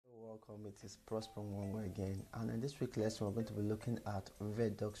welcome. It is Prosper Mwangwa again, and in this week's lesson we're going to be looking at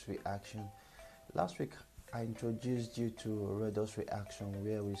redox reaction. Last week I introduced you to redox reaction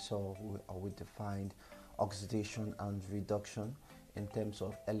where we defined oxidation and reduction in terms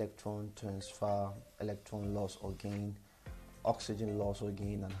of electron transfer, electron loss or gain, oxygen loss or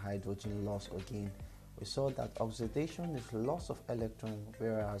gain, and hydrogen loss or gain. We saw that oxidation is loss of electron,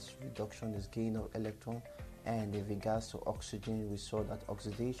 whereas reduction is gain of electron. And in regards to oxygen, we saw that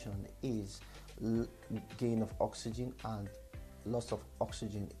oxidation is gain of oxygen and loss of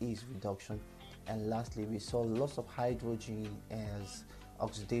oxygen is reduction. And lastly, we saw loss of hydrogen as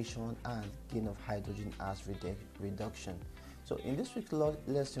oxidation and gain of hydrogen as reduction. So in this week's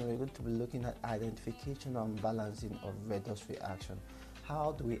lesson, we're going to be looking at identification and balancing of redox reaction.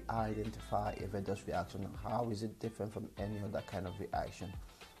 How do we identify a redox reaction? How is it different from any other kind of reaction?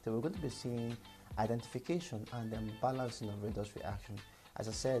 So we're going to be seeing identification and then balancing of redox reaction. As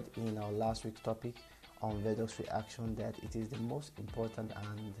I said in our last week's topic on redox reaction, that it is the most important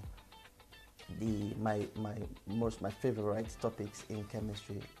and my favorite topics in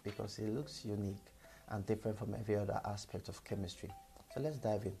chemistry because it looks unique and different from every other aspect of chemistry. So let's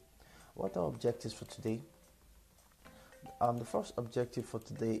dive in. What are objectives for today? The first objective for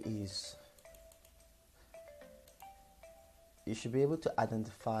today is you should be able to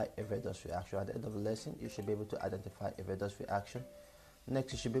identify a redox reaction. At the end of the lesson, you should be able to identify a redox reaction.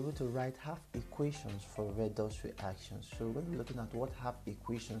 Next, you should be able to write half equations for redox reactions. So we're going to be looking at what half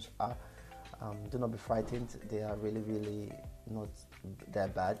equations are. Do not be frightened. They are really not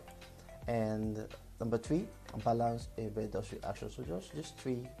that bad. And number 3, balance a redox reaction. So just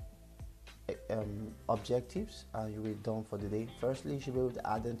 3 objectives and you will be done for the day. Firstly, you should be able to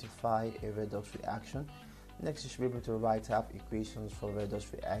identify a redox reaction. Next, you should be able to write half equations for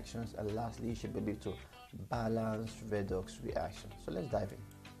redox reactions, and lastly, you should be able to balance redox reactions. So let's dive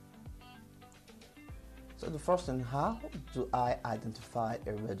in. So the first thing, how do I identify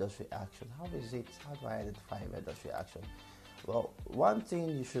a redox reaction? How do I identify a redox reaction? Well, one thing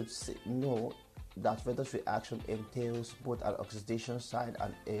you should know that redox reaction entails both an oxidation side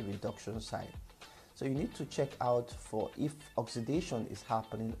and a reduction side. So you need to check out for if oxidation is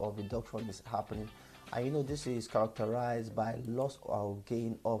happening or reduction is happening. And you know this is characterized by loss or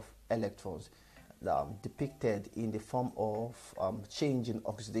gain of electrons depicted in the form of change in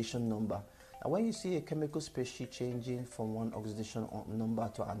oxidation number. And when you see a chemical species changing from one oxidation number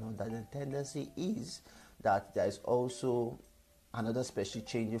to another, the tendency is that there is also another species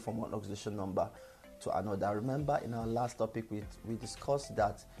changing from one oxidation number to another. Remember in our last topic we discussed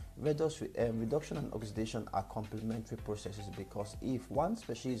that reduction and oxidation are complementary processes, because if one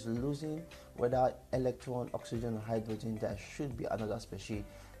species is losing whether electron, oxygen or hydrogen, there should be another species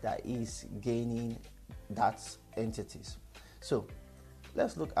that is gaining that entities. So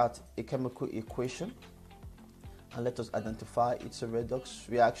let's look at a chemical equation and let us identify it's a redox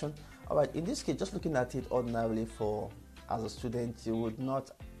reaction. Alright, in this case, just looking at it ordinarily as a student, you would not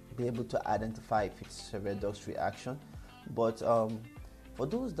be able to identify if it's a redox reaction, but for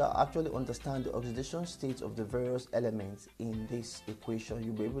those that actually understand the oxidation state of the various elements in this equation,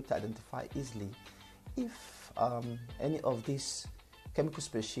 you'll be able to identify easily if any of these chemical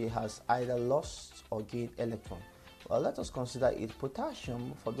species has either lost or gained electron. Well, let us consider it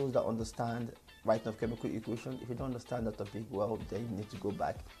potassium. For those that understand writing of chemical equation, if you don't understand that topic, well, then you need to go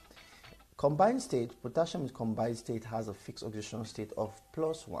back. Combined state, potassium in combined state has a fixed oxidation state of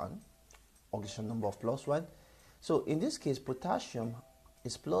 +1, oxidation number of +1. So in this case, potassium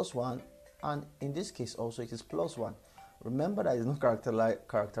is +1, and in this case also it is +1. Remember that it's not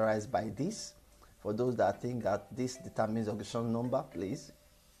characterized by this. For those that think that this determines oxidation number, please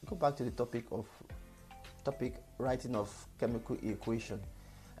go back to the topic writing of chemical equation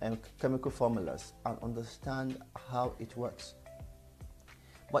and chemical formulas and understand how it works.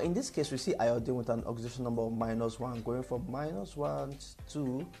 But in this case, we see iodine with an oxidation number of -1 going from -1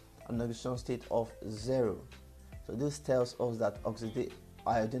 to an oxidation state of 0. So this tells us that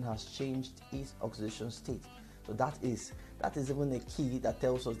iodine has changed its oxidation state. So that is even a key that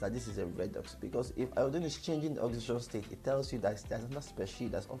tells us that this is a redox, because if iodine is changing the oxidation state, it tells you that there's another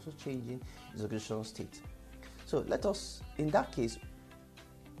species that's also changing its oxidation state. So let us, in that case,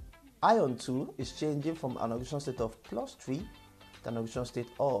 ion 2 is changing from an oxidation state of +3 an oxidation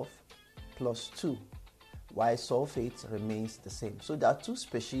state of +2, while sulfate remains the same. So there are two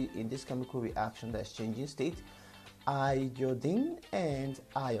species in this chemical reaction that is changing state, iodine and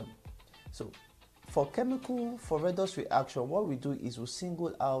ion. So for redox reaction, what we do is we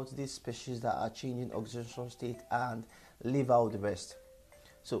single out these species that are changing oxidation state and leave out the rest.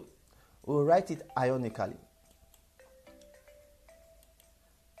 So we'll write it ionically.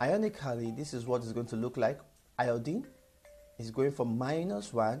 Ionically, this is what it's going to look like. Iodine is going from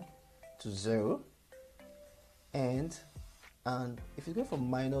 -1 to 0, and if it's going from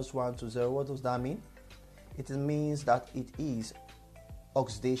 -1 to 0, what does that mean? It means that it is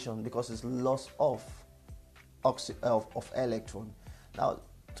oxidation, because it's loss of electron. Now,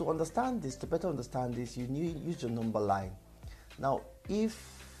 to understand this, to better understand this, you need to use your number line. Now,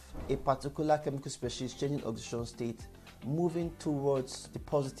 if a particular chemical species changing oxidation state, moving towards the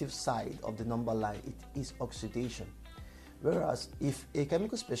positive side of the number line, it is oxidation. Whereas if a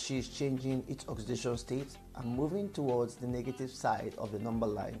chemical species is changing its oxidation state and moving towards the negative side of the number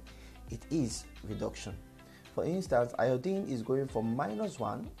line, it is reduction. For instance, iodine is going from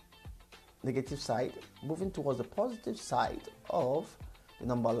 -1, negative side, moving towards the positive side of the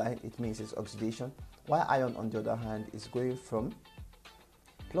number line, it means it's oxidation, while iron, on the other hand, is going from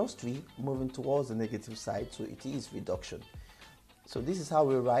 +3, moving towards the negative side, so it is reduction. So this is how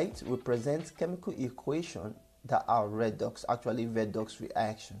we present chemical equation that are redox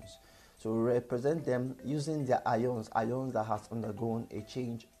reactions. So we represent them using their ions that has undergone a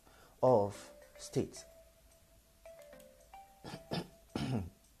change of state.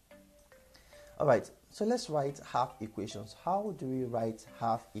 Alright, so let's write half equations. How do we write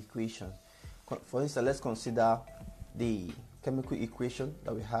half equations? For instance, let's consider the chemical equation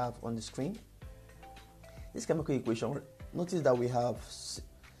that we have on the screen. This chemical equation, notice that we have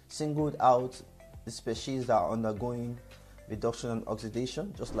singled out the species that are undergoing reduction and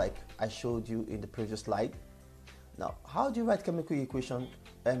oxidation, just like I showed you in the previous slide. Now, how do you write chemical equation,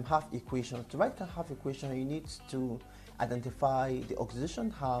 half equation? To write half equation, you need to identify the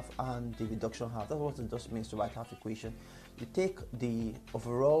oxidation half and the reduction half. That's what it just means to write half equation. You take the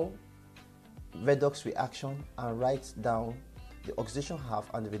overall redox reaction and write down the oxidation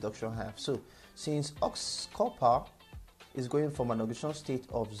half and the reduction half. So, since copper is going from an oxidation state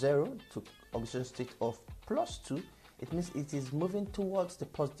of 0 to oxidation state of +2, it means it is moving towards the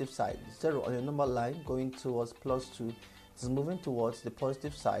positive side. 0 on your number line going towards +2, it is moving towards the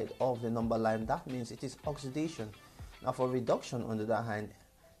positive side of the number line. That means it is oxidation. Now for reduction, on the other hand,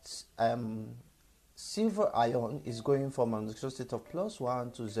 silver ion is going from an oxidation state of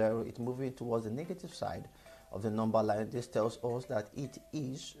 +1 to 0, it's moving towards the negative side of the number line. This tells us that it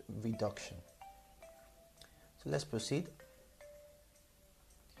is reduction. So let's proceed.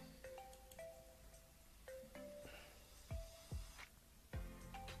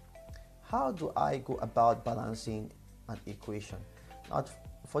 How do I go about balancing an equation? Now,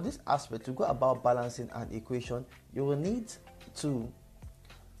 for this aspect, to go about balancing an equation, you will need to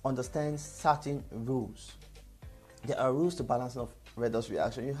understand certain rules. There are rules to balancing of redox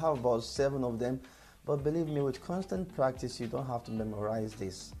reaction. You have about 7 of them, but believe me, with constant practice, you don't have to memorize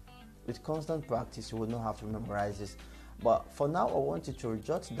this. With constant practice, you will not have to memorize this. But for now, I want you to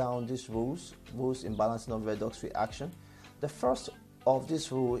jot down these rules in balancing of redox reaction. The first of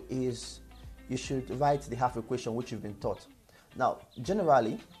this rule is you should write the half equation which you've been taught. Now,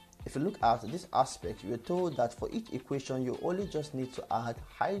 generally, if you look at this aspect, you are told that for each equation, you only just need to add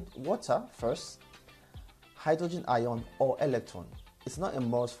water first, hydrogen ion, or electron. It's not a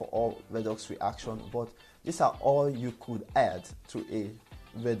must for all redox reaction, but these are all you could add to a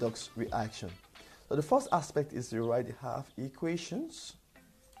redox reaction. So the first aspect is to write the half equations.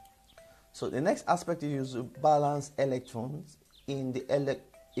 So the next aspect is to balance electrons in the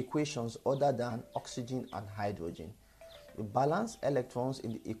equations other than oxygen and hydrogen. You balance electrons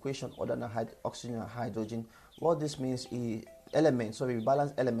in the equation other than oxygen and hydrogen. What this means is we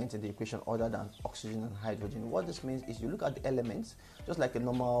balance elements in the equation other than oxygen and hydrogen. What this means is you look at the elements just like a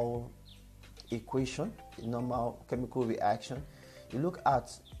normal equation, a normal chemical reaction. You look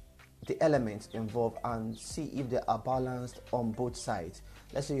at the elements involved and see if they are balanced on both sides.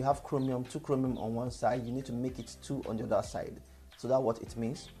 Let's say you have chromium, 2 chromium on one side, you need to make it 2 on the other side. So that's what it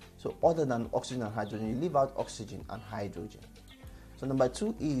means. So other than oxygen and hydrogen, you leave out oxygen and hydrogen. So number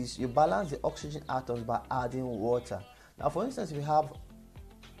 2 is you balance the oxygen atoms by adding water. Now for instance, if you have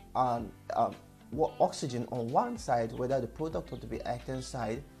oxygen on one side, whether the product or the reactant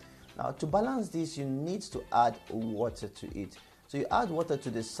side, now to balance this, you need to add water to it. So you add water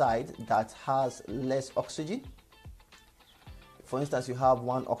to the side that has less oxygen. For instance, you have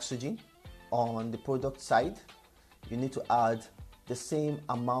 1 oxygen on the product side, you need to add the same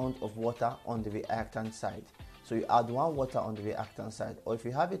amount of water on the reactant side. So you add 1 water on the reactant side, or if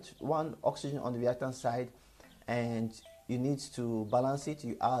you have 1 oxygen on the reactant side and you need to balance it,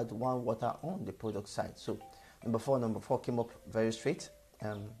 you add 1 water on the product side. So number 4 came up very straight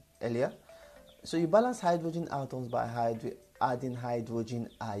earlier. So you balance hydrogen atoms by adding hydrogen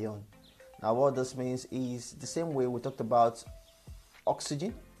ion. Now what this means is the same way we talked about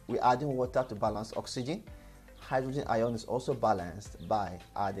oxygen we're adding water to balance oxygen. Hydrogen ion is also balanced by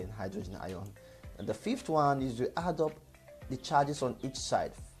adding hydrogen ion. And the fifth one is to add up the charges on each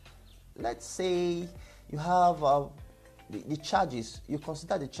side. Let's say you have the charges, you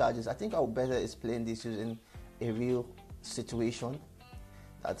consider the charges. I think I'll better explain this using a real situation.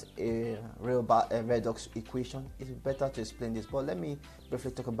 That's a real redox equation. It's better to explain this, but let me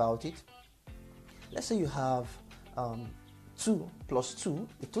briefly talk about it. Let's say you have 2 plus 2.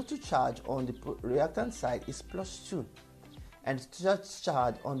 The total charge on the reactant side is plus 2, and the total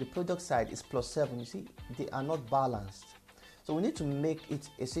charge on the product side is plus 7. You see, they are not balanced. So we need to make it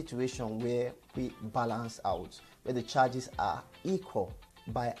a situation where we balance out, where the charges are equal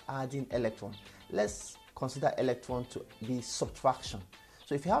by adding electron. Let's consider electron to be subtraction.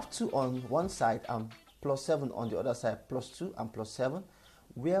 So if you have 2 on one side and plus 7 on the other side, plus 2 and plus 7,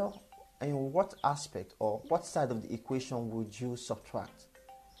 where, in what aspect or what side of the equation would you subtract?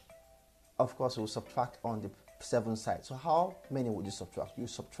 Of course, we'll subtract on the 7 side. So how many would you subtract? You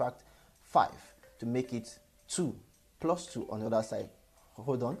subtract 5 to make it 2 plus 2 on the other side.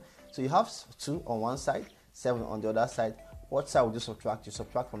 Hold on. So you have 2 on one side, 7 on the other side. What side would you subtract? You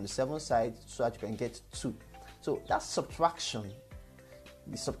subtract from the 7 side so that you can get 2. So that's subtraction.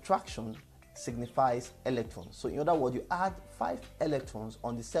 The subtraction signifies electrons. So in other words, you add 5 electrons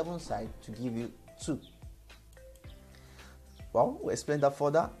on the 7 side to give you 2. Well, we'll explain that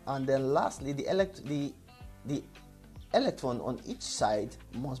further. And then lastly, the electron on each side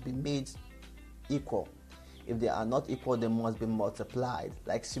must be made equal. If they are not equal, they must be multiplied,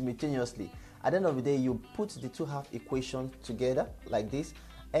 like simultaneously. At the end of the day, you put the two half equations together like this,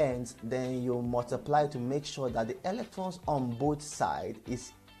 and then you multiply to make sure that the electrons on both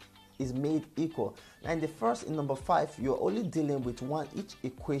sides is made equal. Now in number 5, you're only dealing with each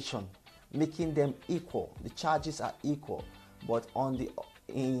equation, making them equal. The charges are equal. But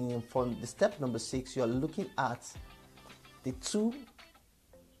from the step number 6, you're looking at the two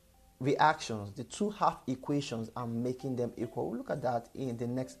reactions, the two half equations, and making them equal. We'll look at that in the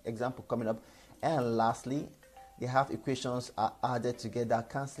next example coming up. And lastly, the half equations are added together,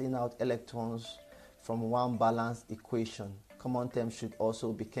 cancelling out electrons from one balanced equation. Common terms should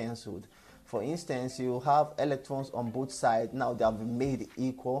also be cancelled. For instance, you have electrons on both sides. Now they have been made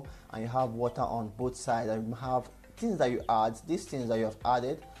equal, and you have water on both sides, and you have things that you add, these things that you have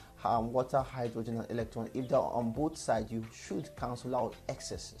added, water, hydrogen, and electron. If they're on both sides, you should cancel out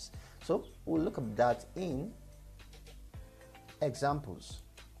excesses. So we'll look at that in examples.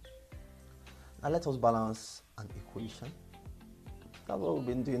 Now let us balance an equation. That's what we've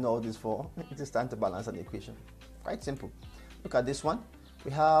been doing all this for. It is time to balance an equation. Quite simple. Look at this one.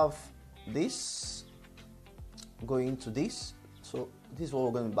 We have this going to this. So this is what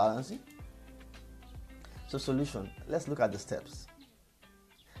we're going to be balancing. So solution. Let's look at the steps.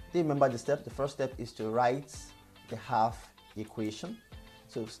 Do you remember the step? The first step is to write the half equation.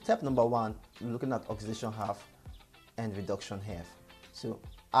 So step number 1, we're looking at oxidation half and reduction half. So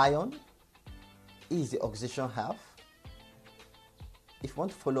ion is the oxidation half. If you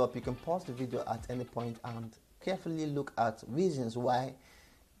want to follow up, you can pause the video at any point and carefully look at reasons why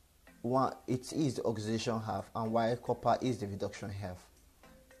it is the oxidation half and why copper is the reduction half.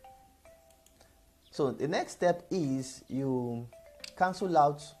 So the next step is you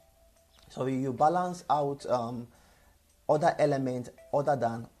balance out other elements other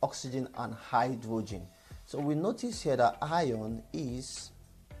than oxygen and hydrogen. So we notice here that ion is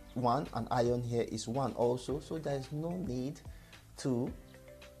 1 and ion here is 1 also, so there is no need to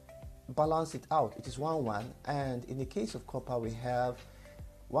balance it out. It is 1 1, and in the case of copper we have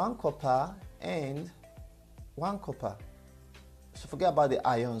 1 copper and 1 copper. So forget about the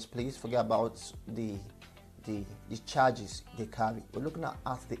ions, please. Forget about the charges they carry. We're looking at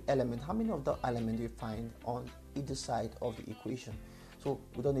the element. How many of the elements do you find on either side of the equation? So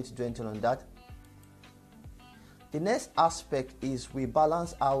we don't need to do anything on that. The next aspect is we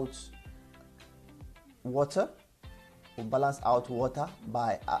balance out water. We balance out water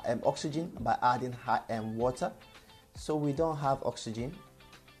by oxygen by adding water. So we don't have oxygen.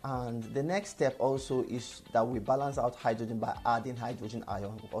 And the next step also is that we balance out hydrogen by adding hydrogen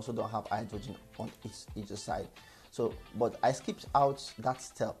ion. We also don't have hydrogen on either side. So, but I skipped out that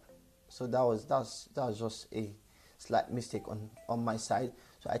step. So that was just a slight mistake on my side.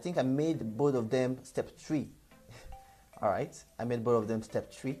 So I think I made both of them step 3. All right, I made both of them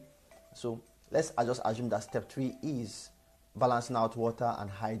step 3. So let's just assume that step 3 is balancing out water and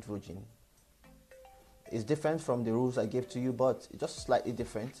hydrogen. It's different from the rules I gave to you, but it's just slightly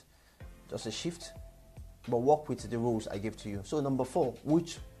different, just a shift, but work with the rules I gave to you. So number 4,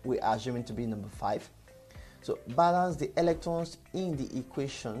 which we are assuming to be number 5. So balance the electrons in the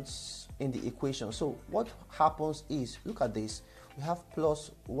equation. So what happens is, look at this, we have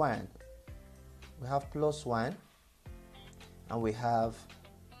 +1, and we have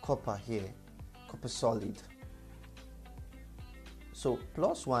copper here, copper solid. So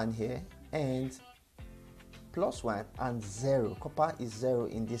 +1 here and +1 and 0. Copper is 0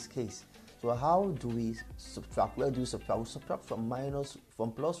 in this case. So how do we subtract? Where do we subtract? We subtract from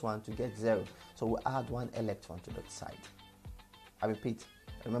 +1 to get 0. So we add 1 electron to that side. I repeat,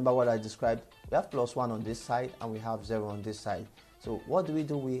 remember what I described? We have +1 on this side and we have 0 on this side. So what do?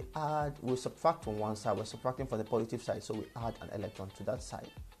 We subtract from one side. We're subtracting from the positive side, so we add an electron to that side.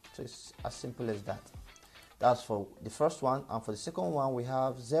 So it's as simple as that. That's for the first one, and for the second one we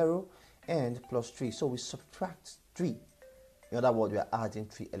have 0 and +3. So we subtract 3. In other words, we are adding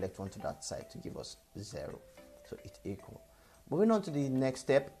 3 electrons to that side to give us 0. So it's equal. Moving on to the next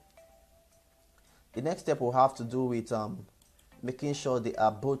step. The next step will have to do with making sure they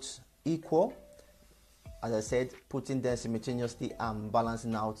are both equal. As I said, putting them simultaneously and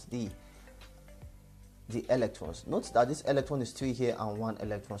balancing out the electrons. Note that this electron is 3 here and 1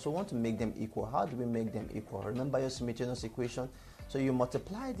 electron. So we want to make them equal. How do we make them equal? Remember your simultaneous equation. So you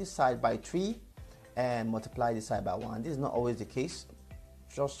multiply this side by 3 and multiply this side by 1. This is not always the case.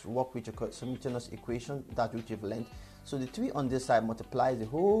 Just work with your simultaneous equation, that which you've learned. So the 3 on this side multiplies the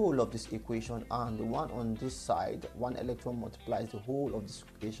whole of this equation, and the 1 on this side, 1 electron, multiplies the whole of this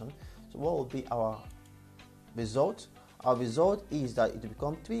equation. So what will be our result? Our result is that it will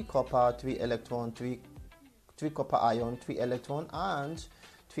become 3 copper, 3 electron, 3 copper ion, 3 electron, and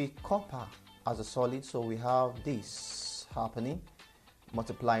 3 copper as a solid. So we have this happening,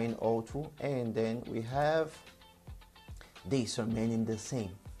 multiplying all two, and then we have this remaining the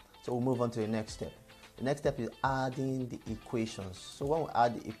same. So we'll move on to the next step. The next step is adding the equations. So when we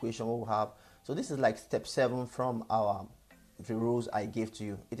add the equation, what we have, so this is like step 7 from the rules I gave to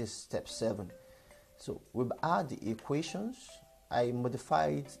you. It is step 7. So we'll add the equations. I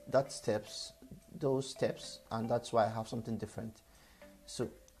modified those steps, and that's why I have something different. So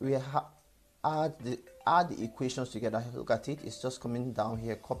we add the equations together. Look at it, it's just coming down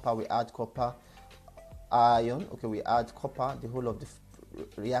here. Copper, we add copper ion. Okay, we add copper, the whole of the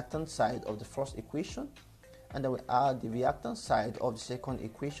reactant side of the first equation, and then we add the reactant side of the second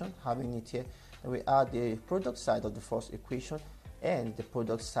equation, having it here. Then we add the product side of the first equation and the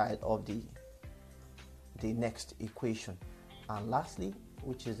product side of the next equation. And lastly,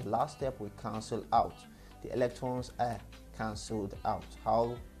 which is the last step, we cancel out. The electrons are cancelled out.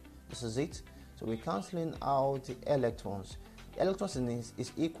 How? This is it. So we're cancelling out the electrons. The electrons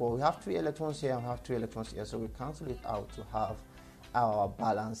is equal. We have 3 electrons here and we have 3 electrons here. So we cancel it out to have our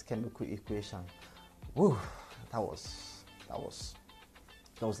balanced chemical equation. Woo! That was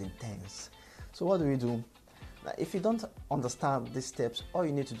intense. So what do we do? Now, if you don't understand these steps, all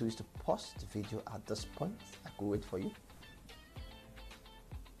you need to do is to pause the video at this point. I could wait for you.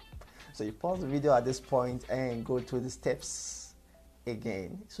 So you pause the video at this point and go through the steps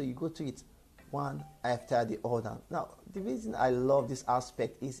again. So you go through it one after the other. Now, the reason I love this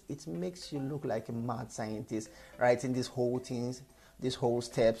aspect is it makes you look like a mad scientist, writing these whole things, these whole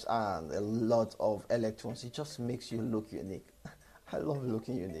steps, and a lot of electrons. It just makes you look unique. I love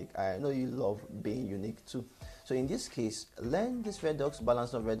looking unique. I know you love being unique too. So in this case, learn this redox,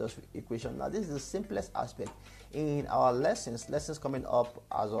 balance of redox equation. Now this is the simplest aspect. In our lessons coming up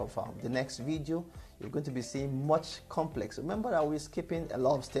as of the next video, you're going to be seeing much complex. Remember that we're skipping a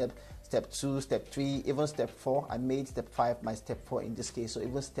lot of steps. Step 2, step 3, even step 4. I made step 5 my step 4 in this case, so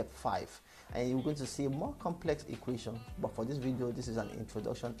even step 5. And you're going to see more complex equations. But for this video, this is an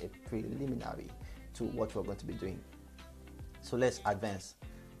introduction, a preliminary to what we're going to be doing. So let's advance.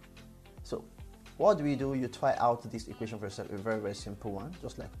 So what do? You try out this equation for yourself, a very, very simple one,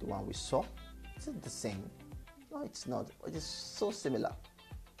 just like the one we saw. Is it the same? No, it's not. It is so similar.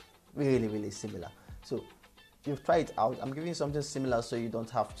 Really, really similar. So you've tried it out. I'm giving you something similar so you don't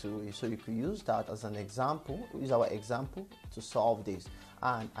have to, so you could use that as an example, use our example to solve this,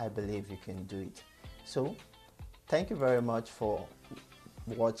 and I believe you can do it. So thank you very much for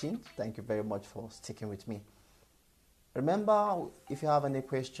watching. Thank you very much for sticking with me. Remember, if you have any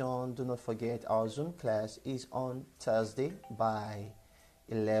question, do not forget our Zoom class is on Thursday by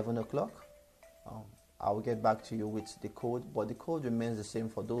 11 o'clock. I will get back to you with the code, but the code remains the same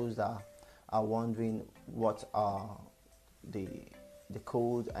for those that are wondering what the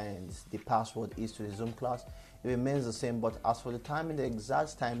code and the password is to the Zoom class. It remains the same, but as for the timing, the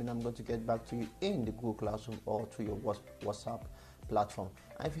exact timing, I'm going to get back to you in the Google Classroom or through your WhatsApp platform.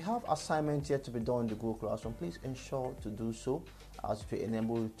 And if you have assignments yet to be done in the Google Classroom, please ensure to do so, as to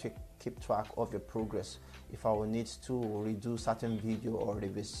enable you to keep track of your progress. If I will need to redo certain video or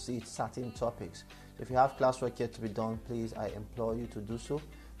revisit certain topics, if you have classwork yet to be done, please, I implore you to do so.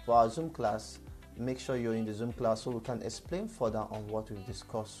 For our Zoom class, make sure you're in the Zoom class so we can explain further on what we've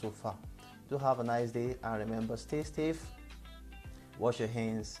discussed so far. Do have a nice day, and remember, stay safe, wash your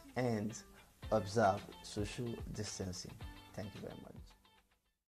hands, and observe social distancing. Thank you very much.